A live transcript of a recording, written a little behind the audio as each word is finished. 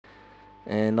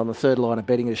And on the third line of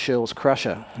betting is Shirl's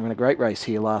Crusher. They're in a great race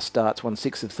here. Last starts, won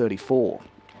 6 of 34.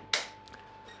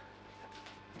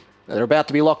 They're about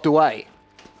to be locked away.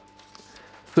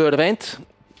 Third event.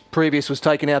 Previous was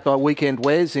taken out by Weekend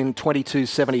Wes in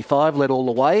 22.75, led all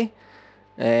the way.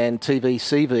 And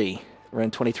TVCV ran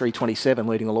 23.27,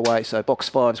 leading all the way. So box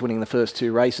 5's winning the first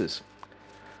 2 races.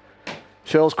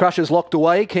 Shirl's Crusher's locked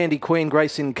away. Candy Queen,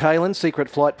 Grace in Kalen. Secret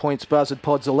Flight, Points Buzzard,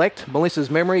 Pods Elect.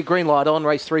 Melissa's Memory, green light on.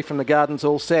 Race 3 from the Gardens,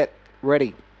 all set.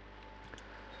 Ready.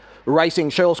 Racing,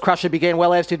 Shirl's Crusher began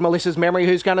well, as did Melissa's Memory,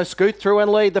 who's going to scoot through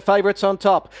and lead. The favourites on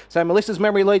top. So Melissa's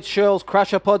Memory leads Shirl's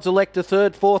Crusher, Pods Elect to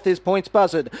third. Fourth is Points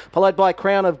Buzzard, followed by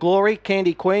Crown of Glory,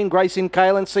 Candy Queen, Grace in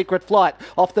Kalen, Secret Flight.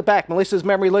 Off the back, Melissa's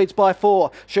Memory leads by 4.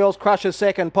 Shirl's Crusher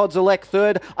second, Pods Elect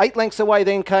third. 8 lengths away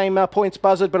then came Points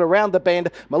Buzzard, but around the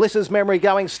bend, Melissa's Memory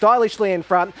going stylishly in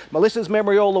front. Melissa's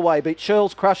Memory all the way, beat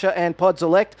Shirl's Crusher and Pods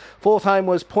Elect. Fourth home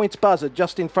was Points Buzzard,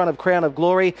 just in front of Crown of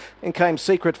Glory. Then came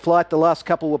Secret Flight. The last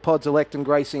couple were Pods Elect and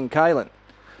Grace in Kalen.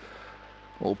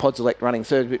 Well, Pods Elect running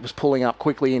third, it was pulling up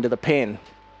quickly into the pen.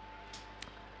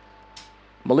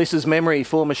 Melissa's Memory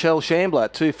for Michelle Shambler,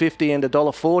 $2.50 and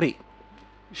 $1.40.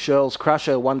 Shirl's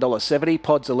Crusher, $1.70.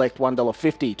 Pods Elect,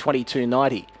 $1.50,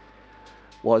 $22.90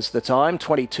 was the time,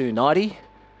 $22.90.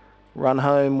 Run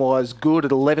home was good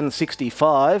at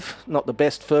 $11.65. Not the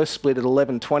best first split at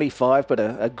 $11.25, but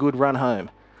a good run home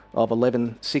of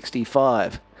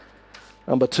 $11.65.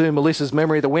 Number 2, Melissa's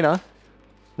Memory, the winner.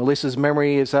 Melissa's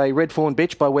Memory is a Red Fawn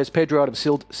bitch by Wes Pedro out of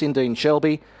Sindine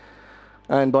Shelby,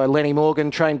 owned by Lenny Morgan,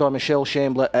 trained by Michelle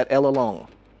Shambler at Ellalong.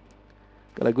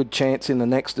 Got a good chance in the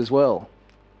next as well.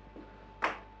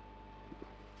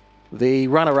 The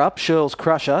runner-up, Shirl's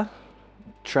Crusher,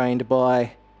 trained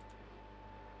by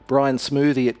Brian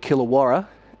Smoothie at Killawarra,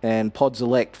 and Pods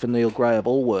Elect for Neil Gray of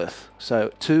Allworth.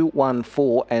 So 2, 1,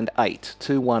 4 and 8.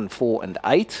 2, 1, 4 and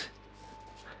 8.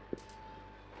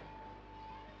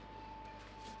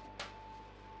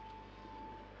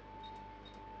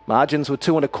 Margins were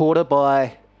 2 1/4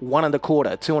 by 1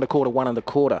 1/4. 2 1/4, 1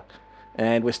 1/4.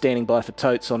 And we're standing by for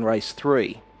totes on race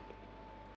 3.